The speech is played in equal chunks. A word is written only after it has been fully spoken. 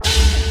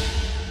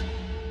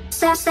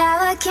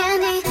Sour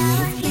candy.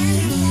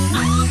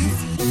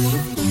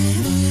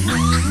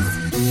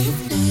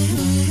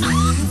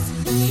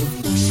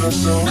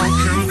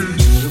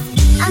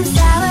 I'm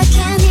sour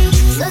candy,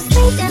 so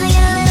sweet that I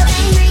get a little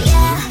angry,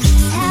 yeah.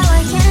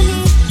 Sour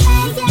candy,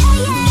 yeah, yeah,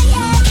 yeah,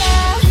 yeah,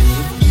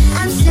 yeah.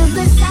 I'm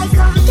super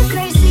psycho, too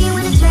crazy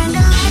when I turn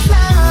the lights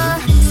low.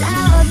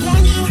 Sour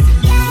candy,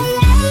 yeah,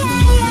 yeah,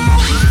 yeah,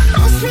 yeah.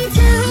 Oh, sweet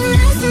to me,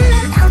 nice and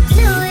then I'll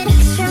do it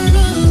extra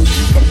mean.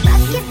 The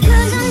bucket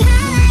goes on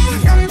high,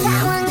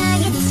 sometimes when I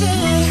get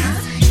tea.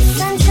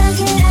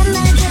 선척이란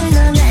말들로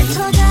날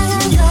포장한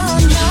건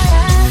너야,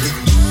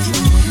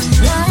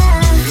 너야.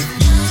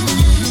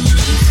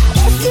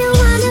 If you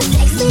wanna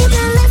fix me,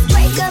 then let's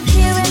break up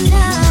here and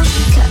now.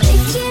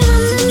 가리낌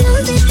없는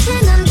눈빛에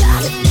넌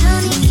답이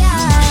주니까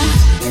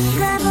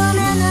듣다 보면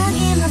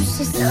어김없이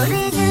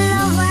소리 질러.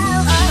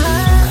 Wow,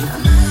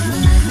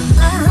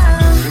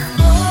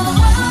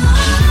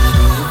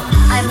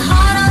 I'm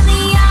hot on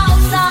the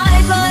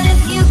outside, but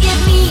if you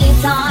give me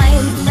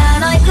time,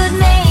 then I could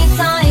make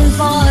time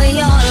for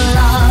your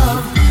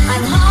love.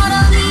 I'm hot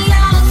on the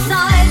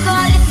outside,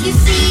 but if you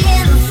see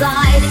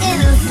inside,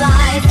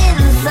 inside,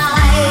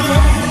 inside.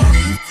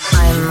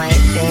 I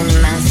might be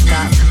messed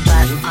up,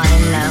 but I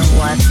know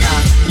what's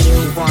up.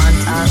 You want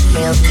a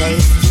real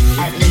taste?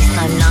 At least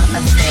I'm not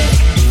a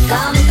fake.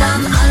 Come,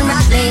 come,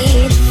 unwrap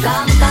me.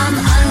 Come, come,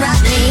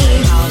 unwrap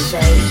me. I'll show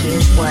you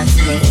what's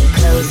me.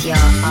 Close your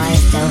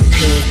eyes, don't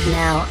peek.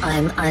 Now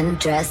I'm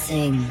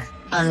undressing.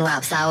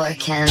 Unwrap sour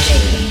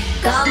candy.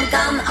 Come,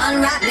 come,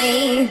 unwrap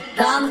me.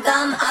 Come,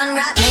 come,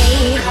 unwrap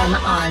me. Come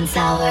on,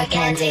 sour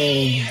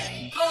candy.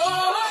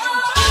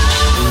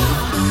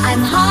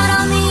 I'm hot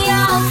on the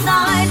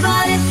outside,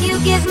 but if you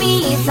give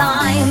me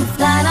time,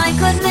 then I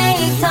could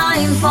make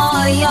time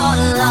for your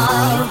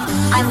love.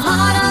 I'm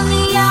hot on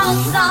the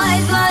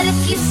outside, but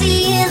if you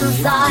see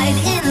inside,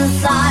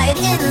 inside,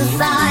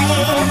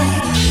 inside.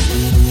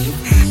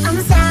 I'm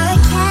sour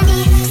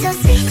candy, so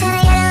sweet that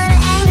I get a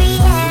little angry,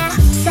 yeah.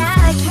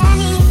 Sour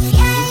candy,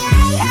 yeah,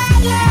 yeah, yeah,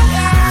 yeah,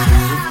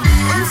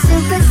 yeah. I'm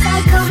super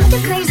psycho,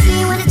 too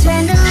crazy when I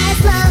turn the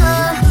lights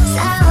low.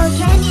 Sour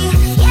candy,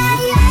 yeah,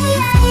 yeah,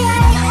 yeah,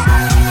 yeah,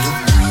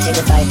 yeah. Take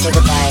a bite, take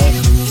a bite.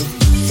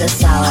 It's a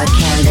sour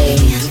candy.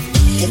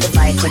 Take a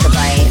bite, take a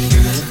bite.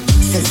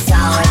 It's a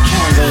sour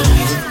candy.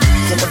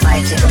 Take a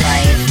bite, take a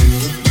bite.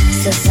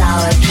 It's a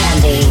sour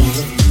candy.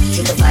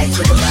 Take a bite,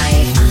 take a bite.